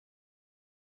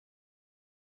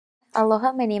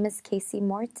Aloha, my name is Casey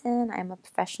Morton. I'm a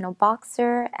professional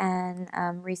boxer and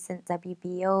recent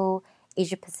WBO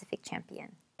Asia Pacific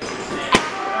champion. 2, 3.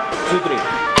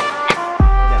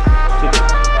 Yeah, 2,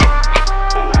 3.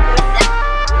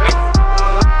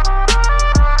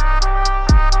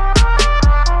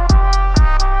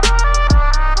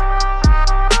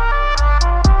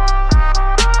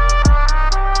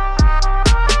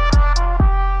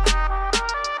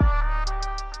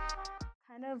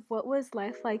 What was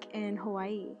life like in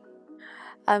Hawaii?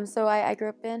 So I grew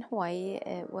up in Hawaii.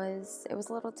 It was a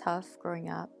little tough growing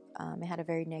up. I had a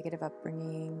very negative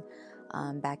upbringing,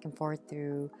 back and forth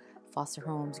through foster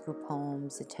homes, group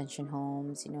homes, detention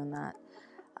homes. In that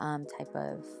type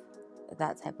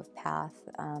of path.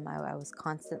 I was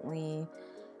constantly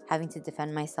having to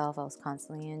defend myself. I was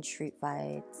constantly in street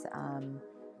fights.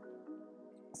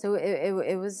 So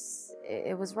it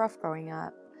was rough growing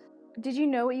up. Did you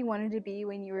know what you wanted to be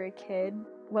when you were a kid?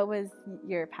 What was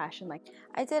your passion like?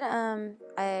 I did.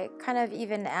 I kind of,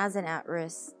 even as an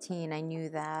at-risk teen, I knew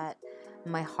that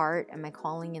my heart and my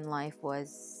calling in life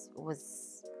was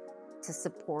to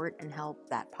support and help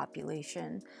that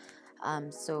population.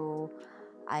 So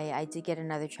I did get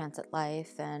another chance at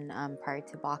life, and prior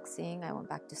to boxing, I went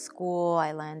back to school.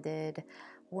 I landed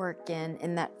work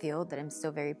in that field that I'm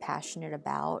still very passionate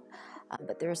about,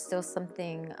 but there was still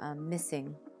something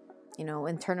missing.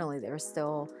 Internally there was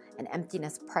still an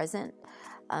emptiness present.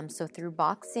 So through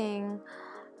boxing,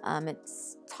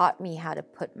 it's taught me how to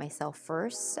put myself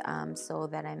first, so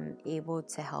that I'm able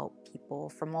to help people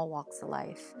from all walks of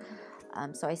life.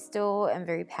 So I still am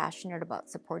very passionate about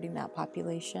supporting that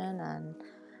population,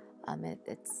 and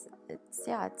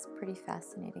it's pretty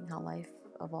fascinating how life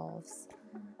evolves.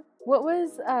 What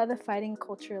was the fighting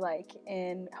culture like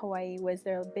in Hawaii? Was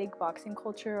there a big boxing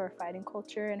culture or fighting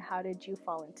culture, and how did you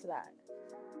fall into that?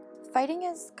 Fighting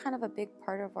is kind of a big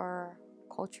part of our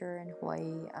culture in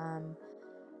Hawaii.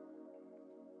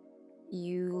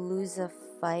 You lose a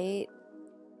fight,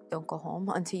 don't go home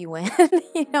until you win,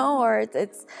 or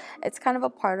it's kind of a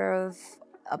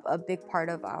big part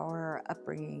of our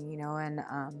upbringing,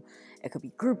 and it could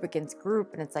be group against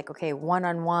group, and it's like, okay,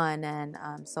 one-on-one, and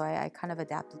so I kind of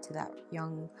adapted to that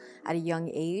at a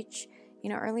young age,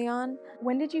 early on.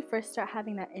 When did you first start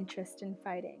having that interest in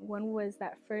fighting? When was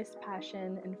that first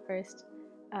passion and first,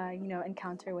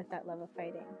 encounter with that love of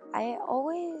fighting? I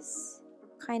always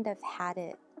kind of had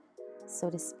it, so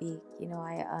to speak.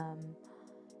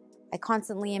 I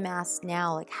constantly am asked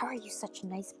now, like, how are you such a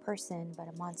nice person but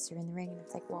a monster in the ring? And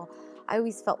it's like, well, I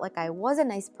always felt like I was a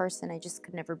nice person. I just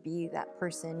could never be that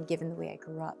person given the way I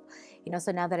grew up.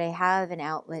 So now that I have an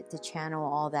outlet to channel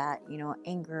all that,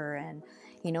 anger and,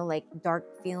 like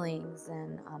dark feelings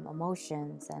and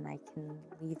emotions, and I can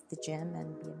leave the gym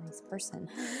and be a nice person,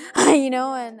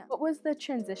 and What was the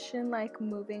transition like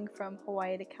moving from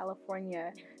Hawaii to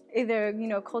California? Either,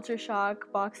 culture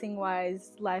shock,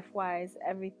 boxing-wise, life-wise,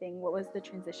 everything. What was the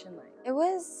transition like? It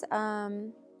was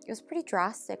pretty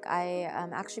drastic. I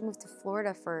actually moved to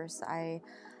Florida first. I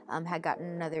had gotten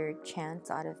another chance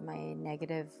out of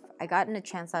a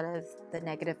chance out of the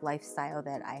negative lifestyle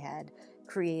that I had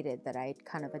created, that I'd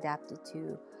kind of adapted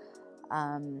to.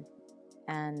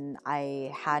 And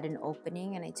I had an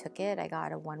opening and I took it. I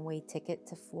got a one-way ticket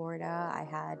to Florida. I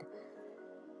had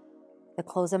the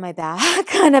clothes on my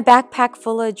back and a backpack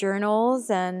full of journals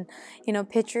and,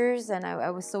 pictures. And I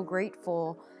was so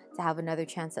grateful to have another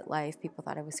chance at life. People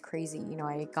thought I was crazy.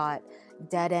 I got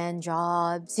dead-end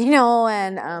jobs,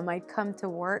 and I'd come to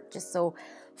work just so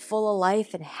full of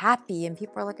life and happy. And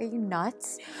people are like, are you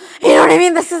nuts? You know what I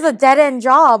mean? This is a dead-end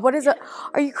job. What is it?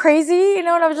 Are you crazy? And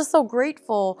I was just so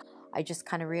grateful. I just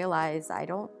kind of realized I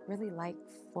don't really like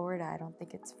Florida. I don't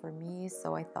think it's for me.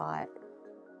 So I thought,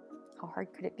 how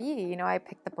hard could it be? I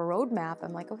picked up a road map.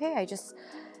 I'm like, okay, I just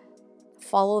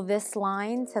follow this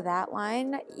line to that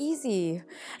line, easy,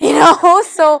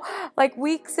 So like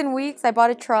weeks and weeks, I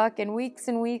bought a truck, and weeks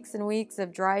and weeks and weeks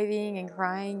of driving and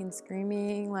crying and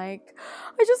screaming, like,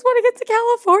 I just want to get to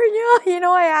California.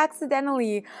 I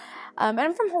accidentally, and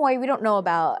I'm from Hawaii. We don't know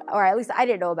about, or at least I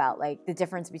didn't know about, like the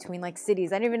difference between like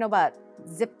cities. I didn't even know about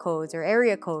zip codes or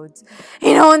area codes,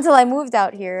 until I moved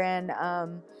out here. And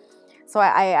so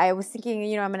I was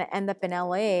thinking, I'm going to end up in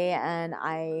LA, and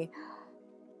I,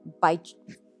 by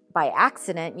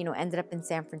accident, ended up in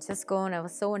San Francisco, and I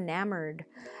was so enamored,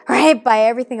 right, by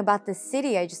everything about the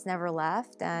city. I just never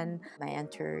left, and I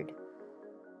entered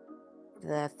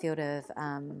the field of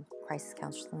crisis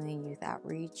counseling, youth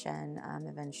outreach, and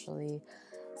eventually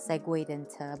segued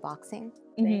into boxing.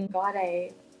 Thank God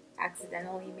I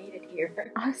accidentally made it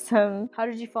here. Awesome. How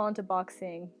did you fall into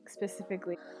boxing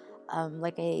specifically?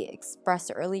 Like I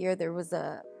expressed earlier, there was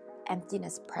a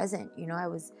emptiness present. You know, I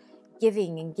was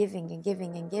giving and giving and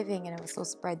giving and giving, and it was so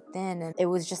spread thin. And it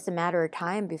was just a matter of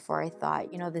time before I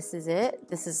thought, you know, this is it.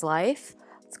 This is life.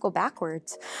 Let's go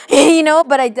backwards. You know,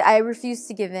 but I refused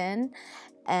to give in.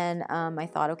 And I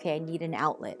thought, okay, I need an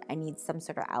outlet. I need some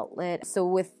sort of outlet. So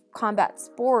with combat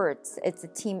sports, it's a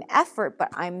team effort, but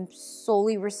I'm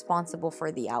solely responsible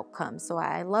for the outcome. So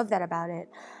I love that about it.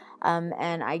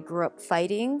 And I grew up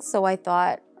fighting, so I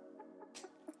thought,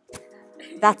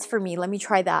 that's for me. Let me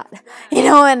try that. You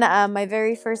know, and my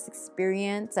very first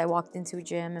experience, I walked into a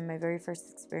gym, and my very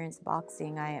first experience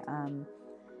boxing, I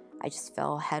just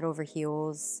fell head over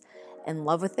heels in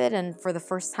love with it. And for the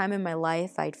first time in my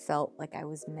life, I'd felt like I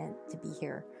was meant to be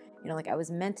here. You know, like I was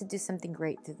meant to do something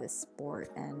great through this sport.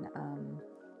 And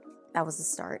that was the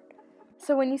start.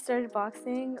 So when you started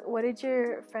boxing, what did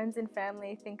your friends and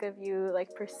family think of you,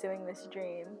 like, pursuing this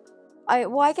dream?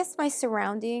 I guess my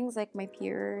surroundings, like my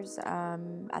peers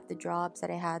at the jobs that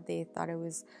I had, they thought it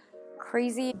was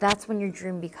crazy. That's when your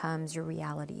dream becomes your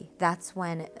reality. That's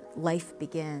when life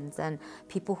begins. And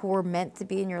people who were meant to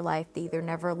be in your life, they either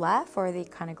never left or they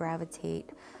kind of gravitate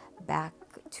back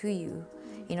to you.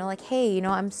 You know, like, hey, you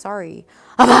know, I'm sorry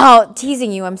about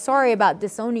teasing you. I'm sorry about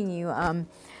disowning you.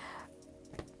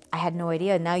 I had no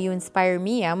idea. Now you inspire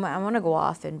me. I want to go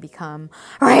off and become,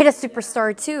 right, a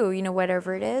superstar too, you know,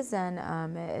 whatever it is. And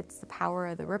it's the power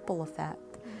of the ripple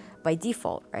effect by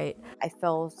default, right? I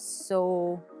fell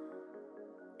so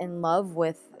in love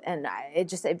with, and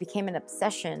it became an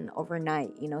obsession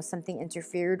overnight. You know, something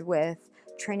interfered with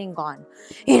training, gone.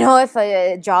 You know, if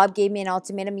a job gave me an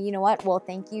ultimatum, you know what? Well,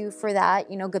 thank you for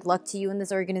that. You know, good luck to you in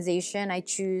this organization. I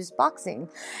choose boxing,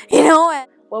 you know. And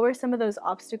what were some of those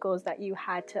obstacles that you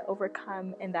had to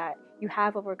overcome and that you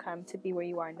have overcome to be where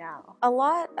you are now? A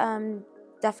lot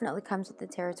definitely comes with the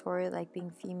territory, like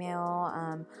being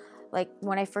female. Like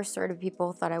when I first started,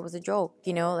 people thought I was a joke,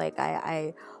 you know, like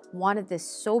I wanted this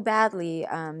so badly.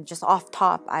 Just off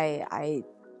top, I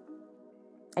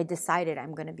decided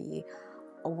I'm going to be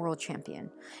a world champion.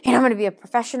 You know, I'm going to be a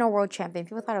professional world champion.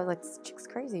 People thought I was like, this chick's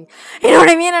crazy. You know what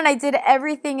I mean? And I did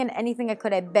everything and anything I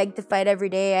could. I begged to fight every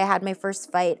day. I had my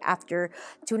first fight after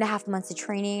 2.5 months of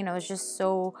training, and I was just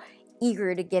so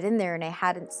eager to get in there, and I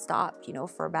hadn't stopped, you know,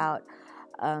 for about,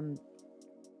 I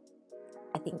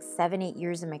think 7-8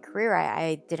 years in my career.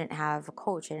 I didn't have a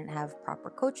coach. I didn't have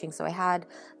proper coaching. So I had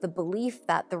the belief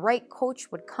that the right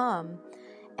coach would come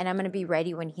and I'm going to be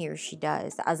ready when he or she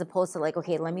does, as opposed to like,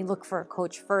 okay, let me look for a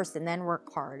coach first and then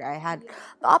work hard. I had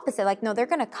the opposite, like, no, they're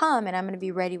going to come and I'm going to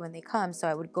be ready when they come. So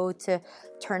I would go to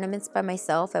tournaments by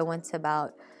myself. I went to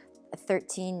about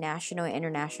 13 national and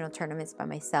international tournaments by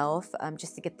myself,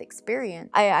 just to get the experience.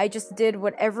 I just did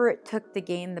whatever it took to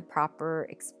gain the proper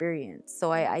experience.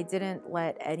 So I didn't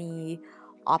let any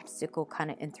obstacle kind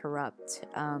of interrupt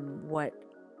what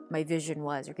my vision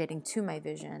was, or getting to my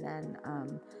vision.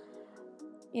 And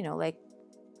you know, like,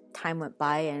 time went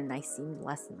by and I seemed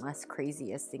less and less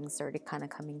crazy as things started kind of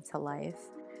coming to life.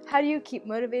 How do you keep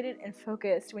motivated and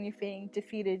focused when you're feeling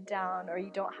defeated, down, or you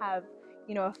don't have,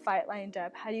 you know, a fight lined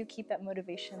up? How do you keep that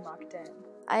motivation locked in?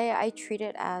 I treat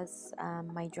it as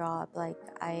my job. Like,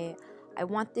 I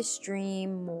want this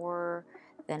dream more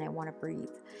than I want to breathe.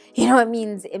 You know, it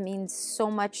means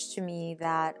so much to me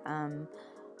that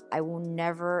I will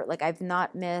never, like, I've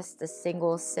not missed a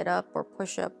single sit-up or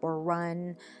push-up or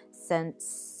run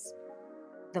since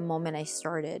the moment I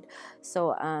started.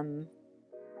 So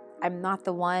I'm not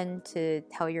the one to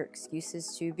tell your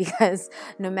excuses to, because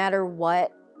no matter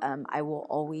what, I will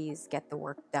always get the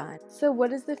work done. So what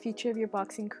does the future of your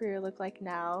boxing career look like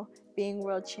now, being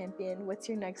world champion? What's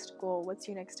your next goal? What's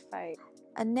your next fight?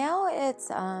 And now it's,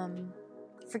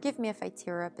 forgive me if I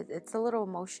tear up, it's a little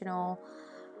emotional.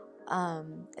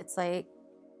 It's like,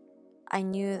 I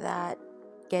knew that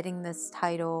getting this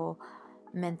title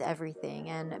meant everything,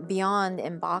 and beyond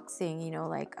in boxing, you know,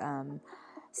 like,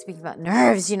 speaking about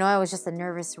nerves, you know, I was just a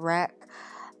nervous wreck,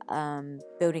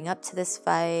 building up to this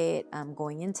fight,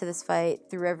 going into this fight,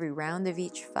 through every round of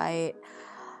each fight,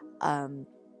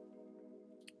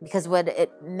 because what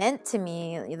it meant to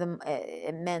me,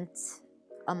 it meant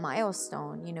a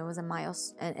milestone, you know, it was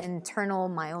an internal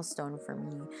milestone for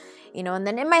me, you know. And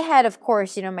then in my head, of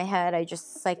course, you know, in my head, I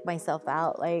just psyched myself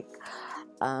out, like,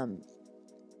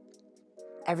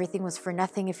 everything was for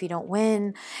nothing if you don't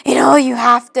win, you know, you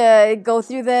have to go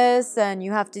through this and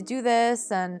you have to do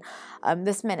this, and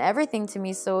this meant everything to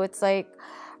me. So it's like,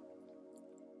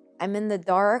 I'm in the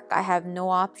dark, I have no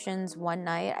options. One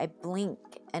night I blink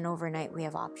and overnight we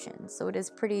have options. So it is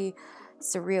pretty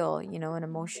surreal, you know, and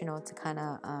emotional to kind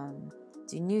of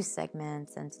do news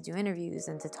segments and to do interviews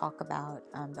and to talk about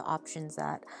the options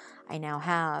that I now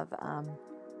have.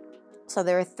 So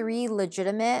there are 3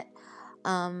 legitimate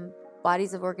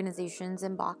bodies of organizations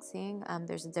in boxing.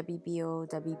 There's a WBO,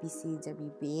 WBC,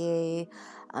 WBA,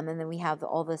 and then we have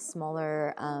all the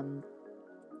smaller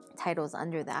titles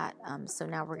under that. So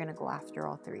now we're gonna go after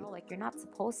all 3. Like, you're not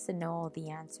supposed to know all the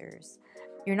answers.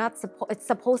 You're not it's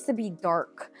supposed to be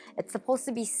dark. It's supposed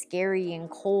to be scary and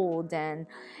cold, and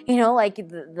like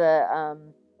the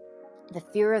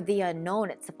fear of the unknown.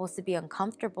 It's supposed to be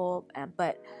uncomfortable,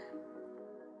 but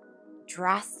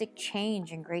drastic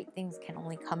change and great things can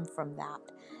only come from that.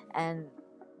 And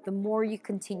the more you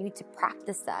continue to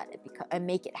practice that and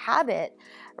make it habit,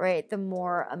 right, the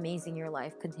more amazing your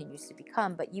life continues to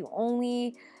become. But you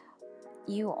only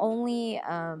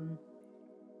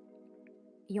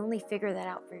figure that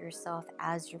out for yourself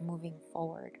as you're moving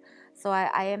forward. So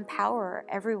I empower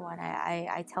everyone.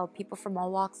 I tell people from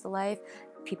all walks of life,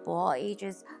 people all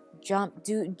ages,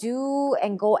 do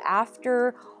and go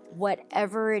after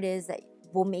whatever it is that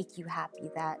will make you happy,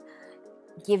 that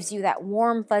gives you that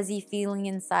warm, fuzzy feeling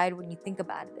inside when you think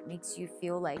about it, that makes you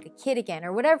feel like a kid again,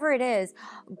 or whatever it is.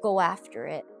 Go after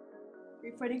it.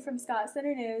 Reporting from Scott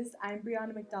Center News, I'm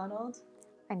Brianna McDonald.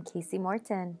 I'm Casey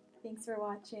Morton. Thanks for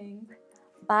watching.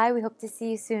 Bye. We hope to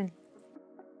see you soon.